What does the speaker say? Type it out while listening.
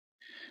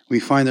We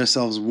find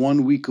ourselves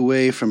 1 week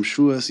away from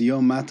Shavuos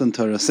Yom Matan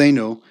Torah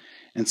Seinu,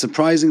 and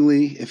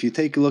surprisingly, if you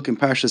take a look in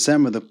Parshas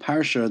Emor, the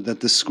parsha that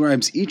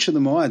describes each of the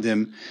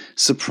Moadim,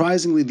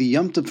 surprisingly, the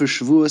Yom Tov for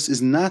Shavuos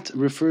is not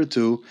referred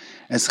to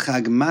as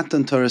Chag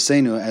Matan Torah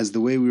Seinu, as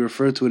the way we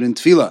refer to it in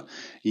Tefillah.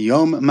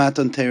 Yom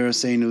Matan Torah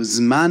Seinu,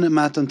 Zman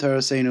Matan Torah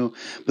Seinu,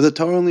 but the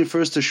Torah only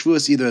refers to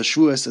Shavuos either as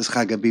Shavuos, as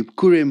Chag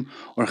HaBikurim,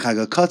 or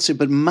Chag HaKatzir,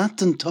 but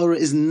Matan Torah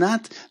is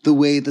not the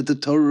way that the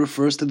Torah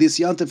refers to this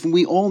Yom Tov, and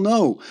we all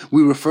know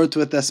we refer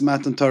to it as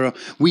Matan Torah.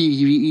 We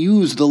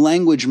use the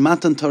language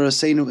Matan Torah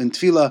Seinu in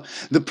Tefillah.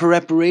 The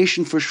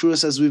preparation for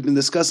Shavuos, as we've been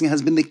discussing,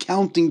 has been the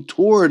counting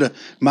toward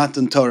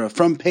Matan Torah,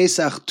 from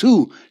Pesach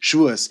to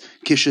Shavuos.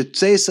 So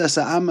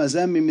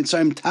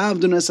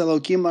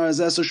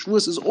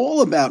Shavuos is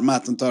all about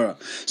Matan Torah.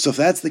 So if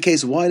that's the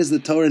case, why does the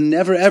Torah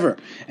never ever,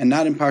 and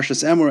not in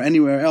Parshas Emor or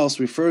anywhere else,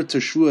 refer to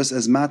Shavuos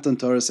as Matan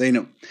Torah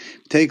Seinu?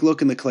 Take a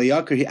look in the Klei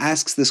Yakar. He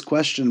asks this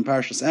question in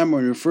Parshas Emor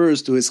and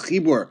refers to his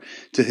chibur,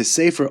 to his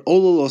sefer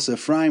Ololos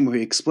Ephraim, where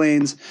he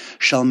explains,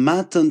 Shal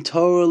Matan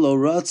Torah lo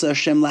ratza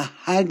Hashem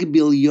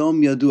lahagbil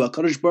yom yadu.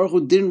 HaKadosh Baruch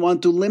Hu didn't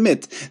want to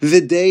limit the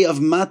day of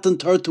Matan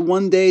Torah to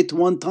one day, to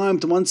one time,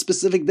 to one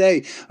specific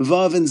day.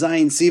 Vav and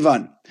Zayin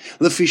Sivan.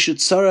 Because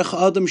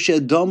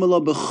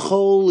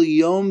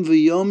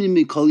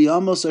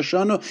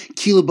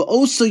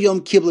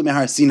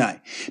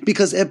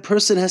a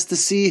person has to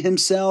see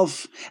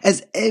himself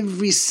as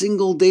every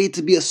single day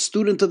to be a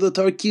student of the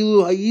Torah.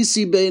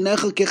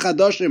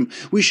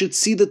 We should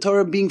see the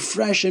Torah being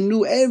fresh and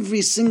new.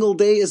 Every single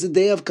day is a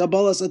day of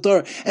Kabbalah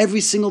Sator.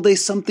 Every single day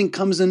something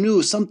comes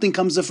anew, something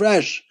comes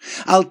afresh.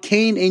 Therefore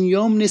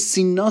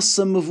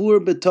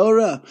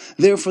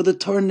the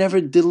Torah never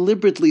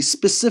deliberately,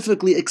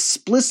 specifically,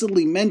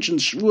 explicitly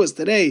mentions Shavuos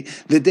today,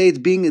 the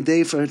date being a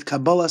day for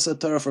Kabbalah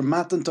Satorah, for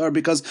Matan Torah,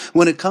 because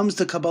when it comes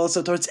to Kabbalah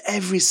Satorah, it's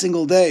every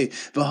single day.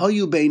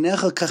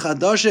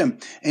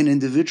 An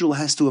individual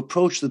has to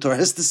approach the Torah,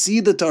 has to see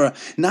the Torah,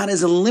 not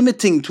as a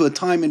limiting to a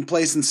time and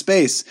place and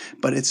space,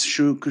 but it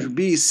should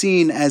be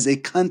seen as a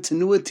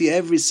continuity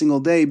every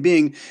single day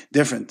being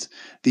different.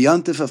 The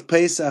Yontif of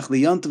Pesach,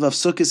 the Yontif of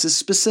Sukkot is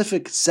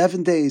specific,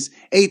 7 days,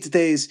 8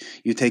 days.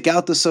 You take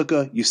out the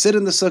sukkah, you sit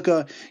in the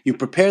sukkah, you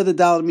prepare the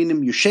Daled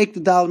Minim, you shake the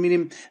Daled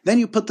Minim, then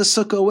you put the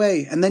sukkah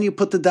away, and then you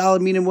put the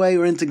Daled Minim away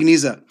or into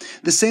Gniza.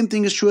 The same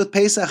thing is true with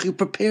Pesach. You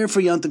prepare for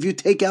Yontif, you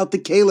take out the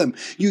Kalim,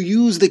 you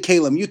use the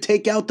Kalim, you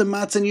take out the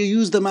matzah and you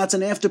use the matzah,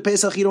 and after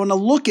Pesach you don't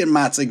want to look at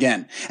matzah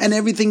again. And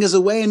everything is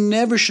away and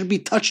never should be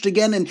touched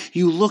again, and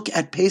you look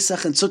at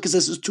Pesach and Sukkot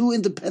as two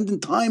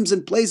independent times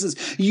and places,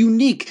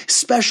 unique,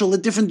 special, a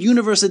different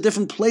universe, a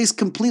different place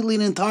completely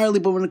and entirely.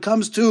 But when it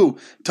comes to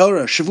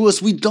Torah,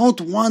 Shavuos, we don't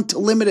want to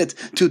limit it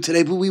to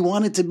today, but we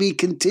want it to be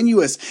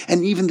continuous.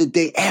 And even the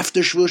day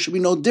after Shavuos should be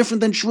no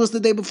different than Shavuos. The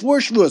day before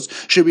Shavuos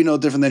should be no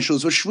different than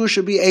Shavuos. But Shavuos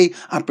should be an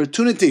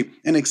opportunity,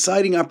 an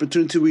exciting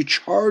opportunity to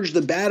recharge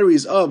the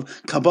batteries of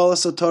Kabbalah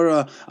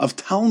Satorah, of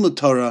Talmud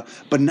Torah,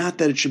 but not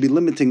that it should be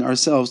limiting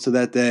ourselves to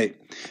that day.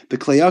 The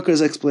Klei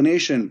Yakar's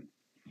explanation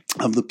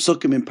of the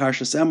Psukim in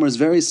Parshas Emor is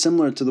very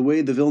similar to the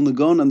way the Vilna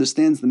Gaon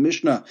understands the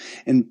Mishnah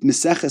in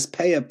Meseches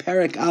Peah,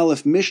 Perek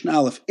Aleph, Mishnah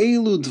Aleph.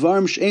 Elu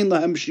dvarim she'ein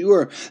lahem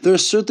shiur. There are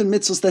certain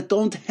mitzvahs that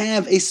don't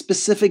have a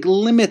specific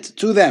limit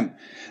to them.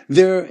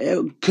 There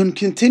can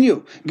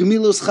continue.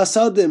 Gemilos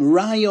Chasadim,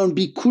 Rayon,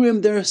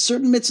 Bikurim. There are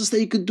certain mitzvahs that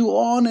you could do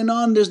on and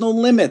on. There's no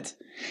limit.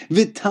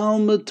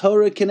 V'Talmud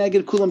Torah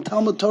keneged kulam.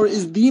 Talmud Torah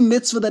is the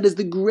mitzvah that is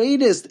the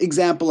greatest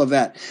example of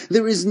that.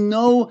 There is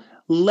no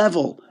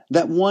level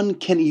that one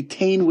can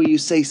attain where you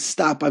say,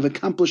 stop, I've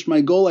accomplished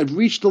my goal, I've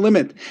reached the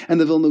limit. And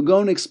the Vilna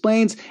Gaon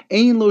explains,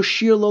 Ein lo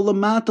shir lo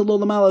lamata lo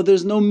lamala.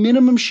 There's no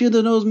minimum shir,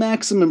 there's no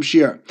maximum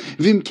shir.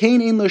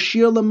 Vimkein ein lo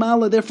shir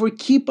lamala. Therefore,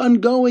 keep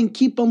on going,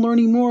 keep on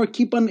learning more,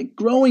 keep on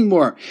growing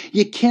more.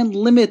 You can't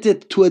limit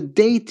it to a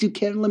date, you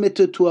can't limit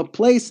it to a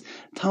place.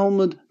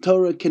 Talmud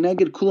Torah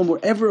keneged kulam.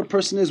 Wherever a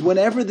person is,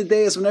 whenever the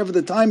day is, whenever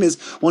the time is,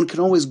 one can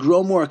always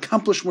grow more,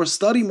 accomplish more,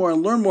 study more,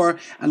 and learn more.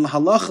 And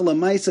lahalacha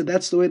lamaisa,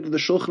 that's the way that the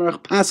Shulchan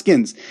Aruch paskins.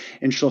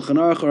 In Shulchan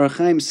Aruch Orach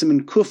Chaim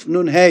Siman Kuf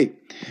Nun Hey,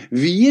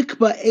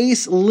 V'yikba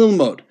Eis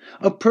Lilmod.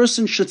 A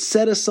person should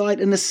set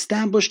aside an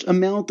established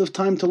amount of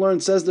time to learn,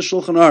 says the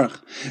Shulchan Aruch.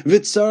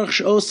 V'tzarich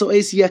she'oso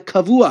eis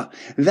yakavua.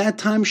 That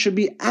time should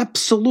be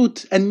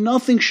absolute and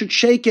nothing should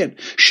shake it.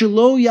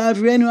 Shelo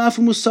yavrenu afu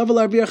musavel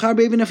arvir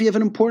charbe. Even if you have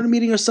an important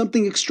meeting or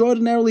something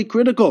extraordinarily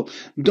critical,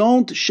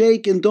 don't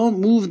shake and don't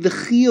move the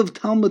chi of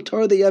Talmud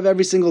Torah that you have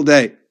every single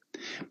day.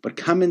 But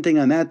commenting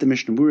on that, the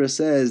Mishnah Berurah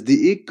says,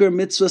 the Iker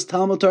mitzvahs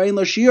Talmud Torah ein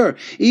lo shir.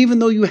 Even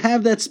though you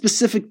have that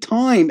specific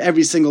time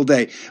every single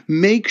day,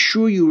 make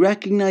sure you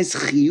recognize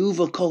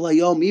chiyuva kol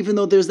hayom. Even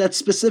though there's that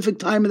specific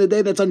time in the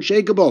day that's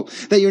unshakable,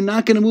 that you're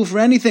not going to move for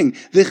anything,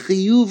 the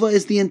chiyuva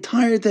is the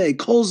entire day.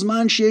 Kol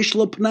zman sheyesh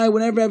lo pnai,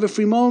 whenever I have a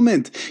free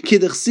moment.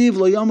 Kidechsiv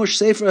lo yamosh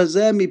sefer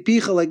hazeh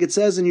mipicha, like it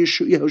says in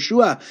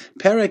Yehoshua,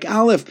 Perek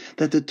Aleph,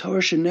 that the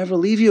Torah should never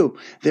leave you.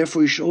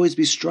 Therefore, you should always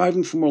be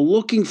striving for more,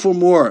 looking for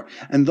more,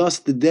 and thus us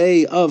the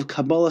day of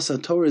Kabbalas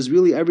HaTorah is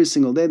really every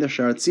single day. The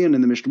Sharatzion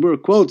in the Mishnah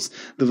Berurah quotes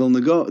the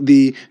Vilna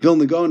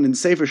Gaon in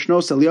Sefer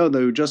Shnos Eliyahu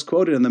that we just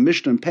quoted in the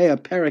Mishnah Peah,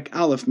 Perek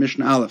Aleph,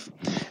 Mishnah Aleph.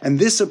 And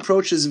this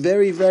approach is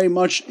very, very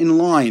much in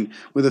line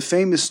with a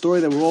famous story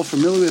that we're all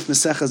familiar with,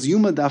 Mesechas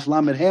Yuma Daf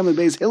Lamed Hamid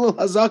Beis Hillel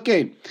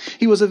HaZaken.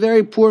 He was a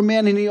very poor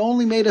man and he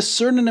only made a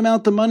certain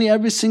amount of money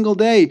every single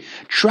day.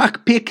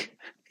 Trak pick.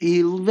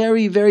 A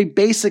very, very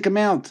basic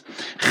amount.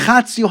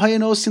 That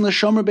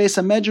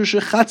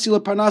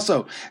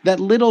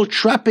little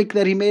trapik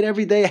that he made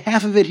every day,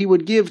 half of it he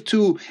would give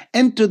to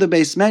enter the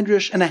Beis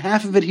Medrash, and a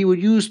half of it he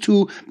would use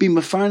to be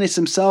mefarnes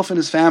himself and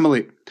his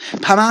family.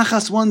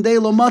 Pamachas one day,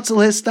 lo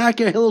matzel his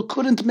stacker, Hillel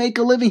couldn't make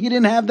a living, he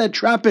didn't have that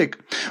trapik.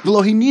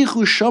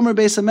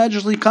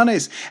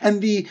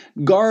 And the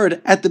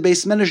guard at the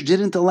Beis Medrash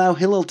didn't allow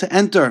Hillel to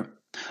enter.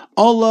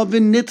 He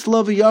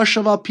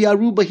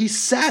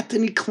sat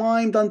and he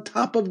climbed on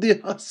top of the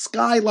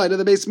skylight of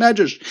the Beis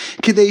Medrash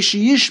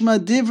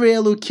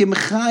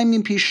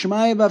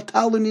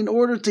in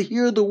order to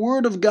hear the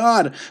word of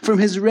God from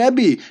his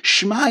Rebbe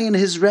Shmai and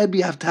his Rebbe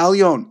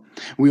Avtalion.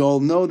 We all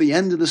know the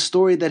end of the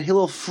story, that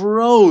Hillel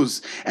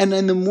froze. And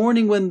in the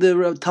morning when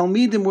the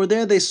Talmidim were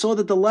there, they saw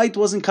that the light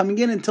wasn't coming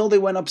in until they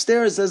went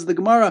upstairs, says the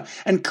Gemara,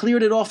 and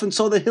cleared it off and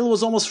saw that Hillel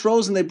was almost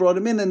frozen. They brought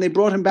him in and they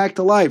brought him back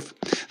to life.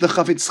 The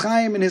Chafetz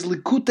Chaim in his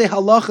Likutei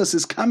Halachas,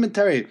 his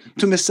commentary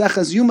to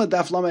Mesechas Yuma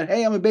Daf Lamed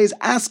Hey Amud Beis,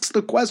 asks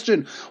the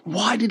question,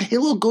 why did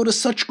Hillel go to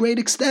such great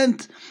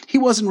extent? He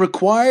wasn't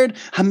required.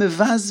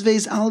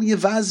 Hamevazvez al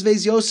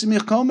yevazvez yosim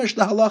yichomesh.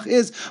 The halach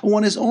is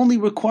one is only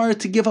required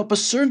to give up a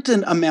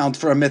certain amount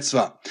for a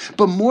mitzvah.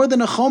 But more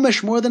than a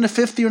chomesh, more than a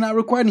 50, you're not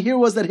required. And here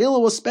was that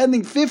Hillel was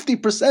spending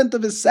 50%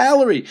 of his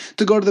salary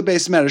to go to the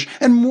Beis Medrash.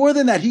 And more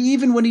than that,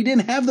 even when he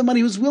didn't have the money,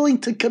 he was willing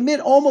to commit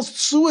almost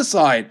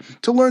suicide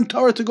to learn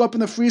Torah, to go up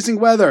in the freezing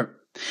weather.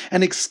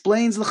 And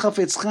explains the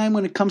Chafetz Chaim,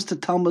 when it comes to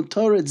Talmud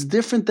Torah, it's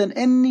different than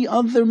any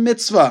other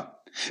mitzvah.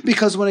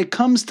 Because when it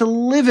comes to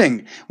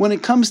living, when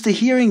it comes to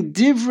hearing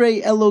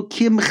Divrei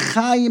Elokim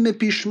Chayim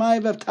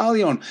Epishmai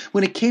V'Avtalion,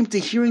 when it came to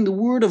hearing the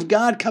word of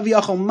God,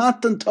 Kaviyachol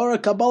Matan Torah,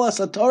 Kabbalas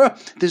HaTorah,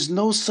 there's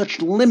no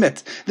such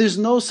limit. There's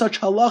no such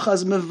halacha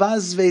as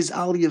Mevazvez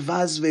Al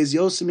Yevazvez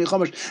Yosim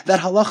Yechomesh. That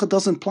halacha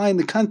doesn't apply in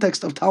the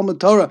context of Talmud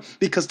Torah,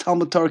 because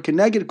Talmud Torah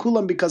Keneged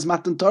Kulam, because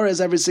Matan Torah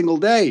is every single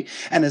day.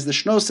 And as the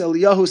Shnos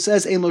Eliyahu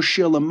says, Ein Lo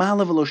Shir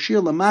Lamala V'Lo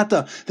Shir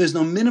Lamata, there's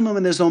no minimum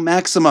and there's no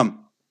maximum.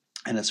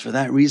 And it's for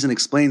that reason,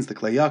 explains the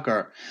Klei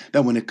Yakar,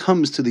 that when it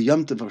comes to the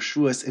Yom Tov of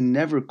Shavuos, it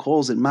never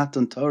calls it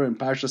Matan Torah in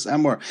Parshas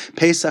Emor.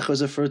 Pesach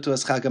is referred to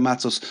as Chag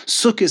HaMatzos.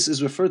 Sukkot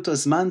is referred to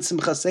as Man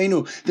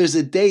Simchasenu. There's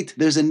a date,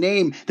 there's a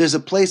name, there's a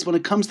place. When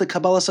it comes to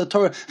Kabbalas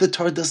HaTorah, the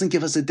Torah doesn't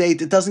give us a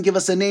date, it doesn't give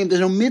us a name,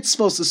 there's no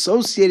mitzvos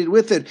associated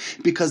with it,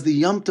 because the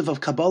Yom Tov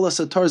of Kabbalas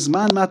HaTorah,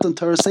 Zman Matan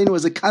Torah Seinu,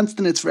 is a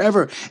constant, it's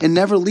forever, it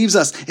never leaves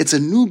us. It's a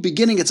new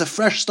beginning, it's a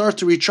fresh start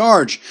to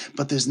recharge,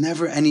 but there's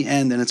never any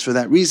end, and it's for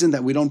that reason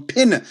that we don't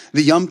pin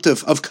the Yom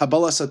Tov of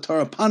Kabbalas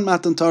HaTorah upon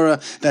Matan Torah.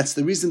 That's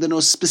the reason there are no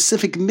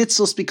specific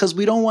mitzvos, because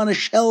we don't want to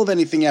shelve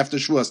anything after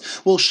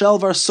Shavuos. We'll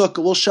shelve our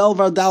sukkah, we'll shelve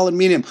our dal and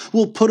minim,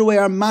 we'll put away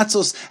our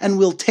matzos, and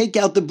we'll take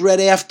out the bread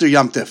after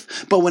Yom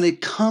Tov. But when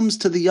it comes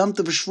to the Yom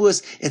Tov of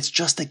Shavuos, it's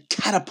just a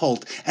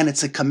catapult, and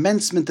it's a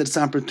commencement, it's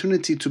an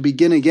opportunity to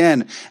begin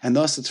again. And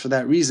thus it's for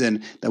that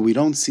reason that we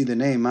don't see the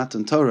name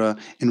Matan Torah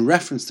in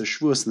reference to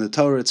Shavuos in the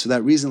Torah. It's for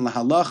that reason, la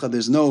halacha,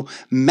 there's no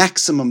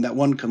maximum that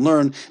one can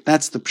learn.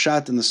 That's the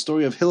pshat in the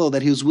story of Hillel,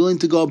 that he was willing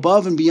to go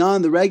above and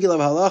beyond the regular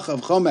halacha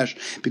of Chomesh,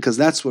 because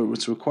that's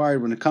what's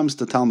required when it comes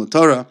to Talmud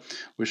Torah.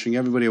 Wishing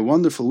everybody a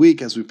wonderful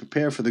week as we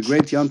prepare for the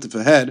great Yom Tov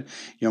ahead,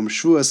 Yom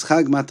Shavuos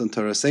Chag Matan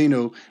Torah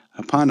Seinu,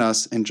 upon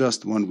us in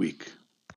just 1 week.